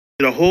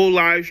Did a whole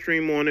live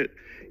stream on it.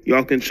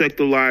 Y'all can check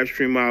the live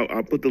stream out.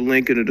 I'll put the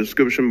link in the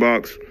description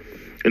box.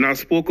 And I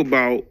spoke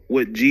about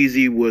what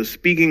Jeezy was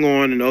speaking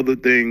on and other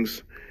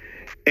things.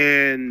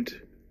 And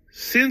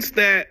since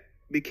that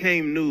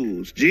became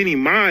news, Jeannie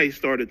Mai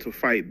started to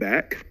fight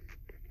back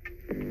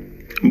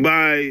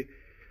by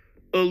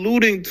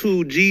alluding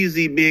to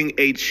Jeezy being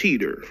a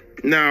cheater.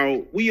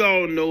 Now, we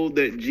all know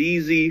that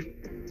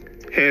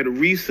Jeezy had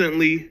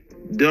recently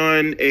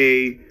done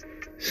a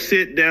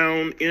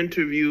sit-down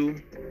interview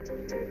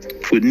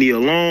with Nia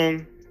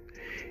Long,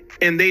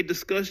 and they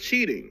discussed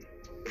cheating.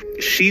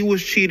 She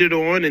was cheated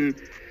on, and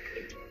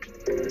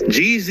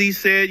Jeezy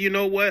said, you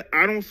know what?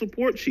 I don't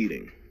support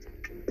cheating.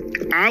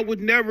 I would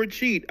never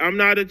cheat. I'm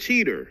not a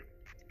cheater.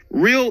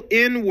 Real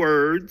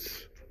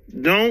N-words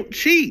don't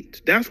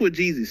cheat. That's what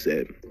Jeezy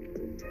said.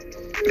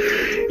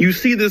 You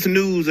see this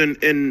news,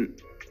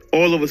 and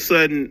all of a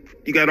sudden,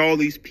 you got all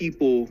these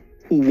people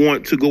who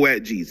want to go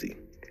at Jeezy.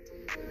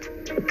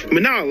 I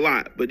mean, not a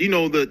lot, but you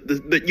know,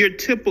 the your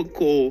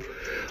typical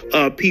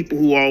people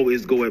who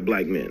always go at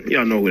black men.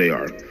 Y'all know who they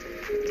are.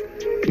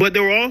 But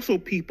there were also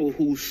people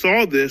who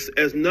saw this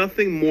as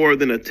nothing more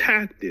than a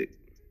tactic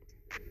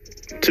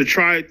to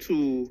try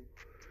to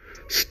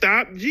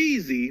stop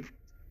Jeezy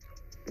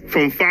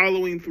from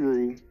following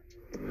through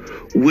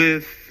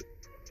with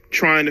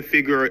trying to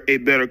figure a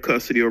better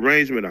custody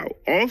arrangement out.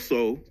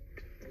 Also,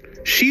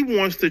 she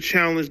wants to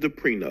challenge the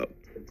prenup.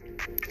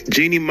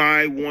 Jeannie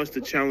Mai wants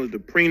to challenge the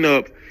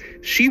prenup.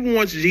 She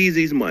wants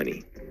Jeezy's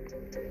money.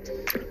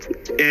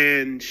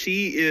 And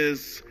she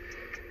is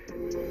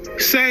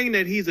saying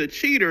that he's a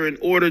cheater in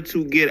order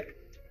to get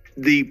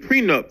the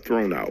prenup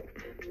thrown out.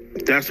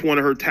 That's one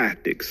of her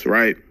tactics,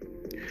 right?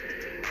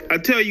 I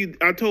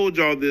told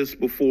y'all this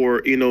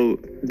before, you know,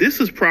 this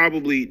is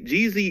probably,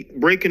 Jeezy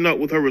breaking up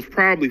with her was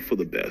probably for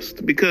the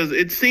best, because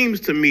it seems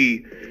to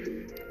me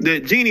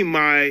that Jeannie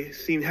Mai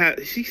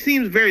she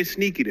seems very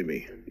sneaky to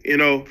me, you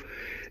know.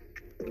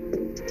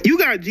 You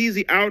got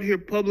Jeezy out here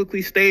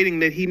publicly stating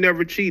that he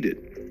never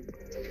cheated.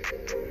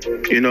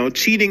 You know,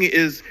 cheating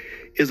is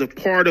a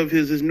part of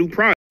his new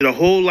project. Did a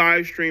whole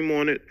live stream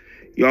on it.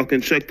 Y'all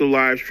can check the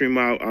live stream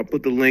out. I'll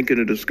put the link in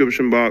the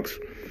description box.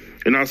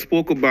 And I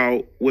spoke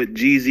about what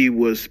Jeezy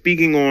was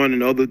speaking on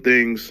and other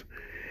things.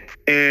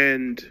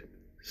 And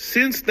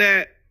since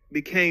that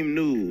became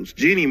news,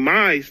 Jeannie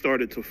Mai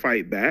started to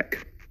fight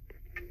back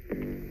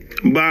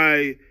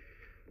by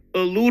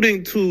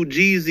alluding to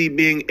Jeezy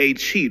being a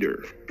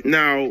cheater.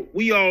 Now,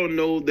 we all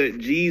know that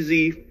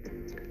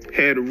Jeezy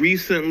had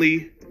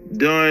recently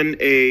done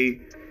a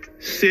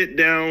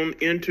sit-down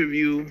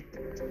interview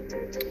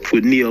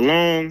with Nia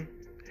Long,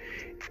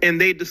 and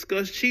they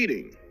discussed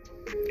cheating.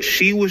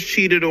 She was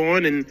cheated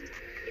on, and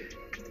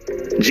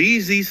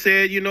Jeezy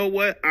said, you know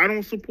what? I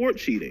don't support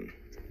cheating.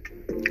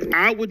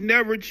 I would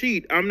never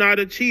cheat. I'm not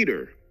a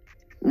cheater.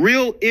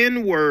 Real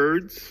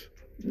N-words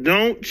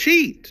don't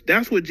cheat.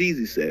 That's what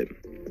Jeezy said.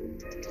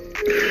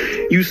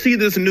 You see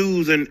this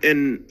news,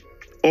 and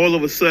all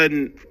of a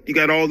sudden, you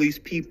got all these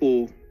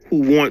people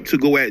who want to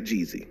go at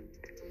Jeezy.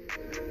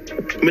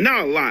 I mean,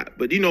 not a lot,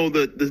 but you know,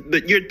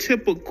 your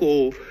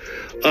typical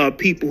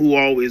people who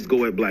always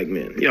go at black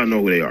men. Y'all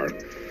know who they are.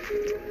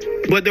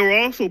 But there were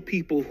also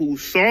people who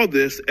saw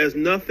this as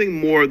nothing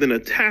more than a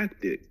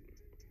tactic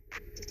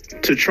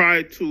to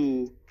try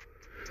to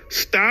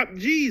stop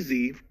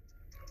Jeezy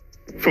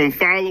from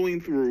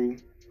following through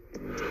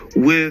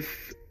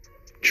with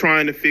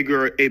trying to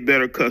figure a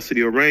better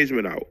custody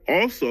arrangement out.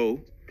 Also,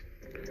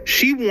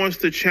 she wants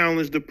to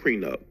challenge the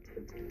prenup.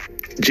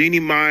 Jeannie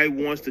Mai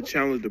wants to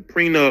challenge the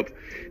prenup.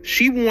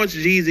 She wants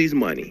Jeezy's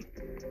money.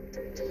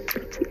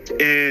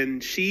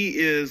 And she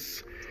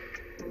is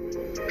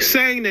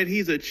saying that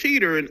he's a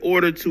cheater in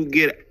order to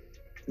get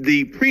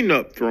the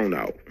prenup thrown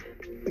out.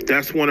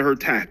 That's one of her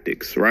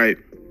tactics, right?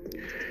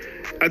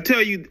 I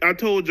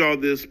told y'all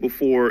this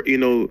before, you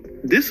know,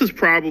 this is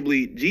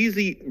probably,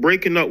 Jeezy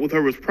breaking up with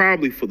her was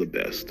probably for the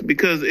best,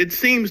 because it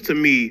seems to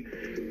me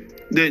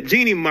that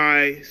Jeannie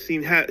Mai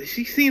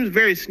she seems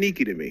very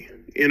sneaky to me,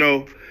 you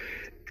know.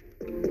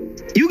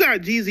 You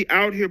got Jeezy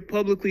out here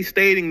publicly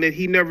stating that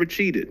he never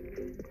cheated.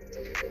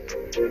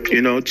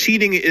 You know,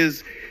 cheating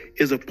is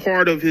a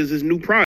part of his new project.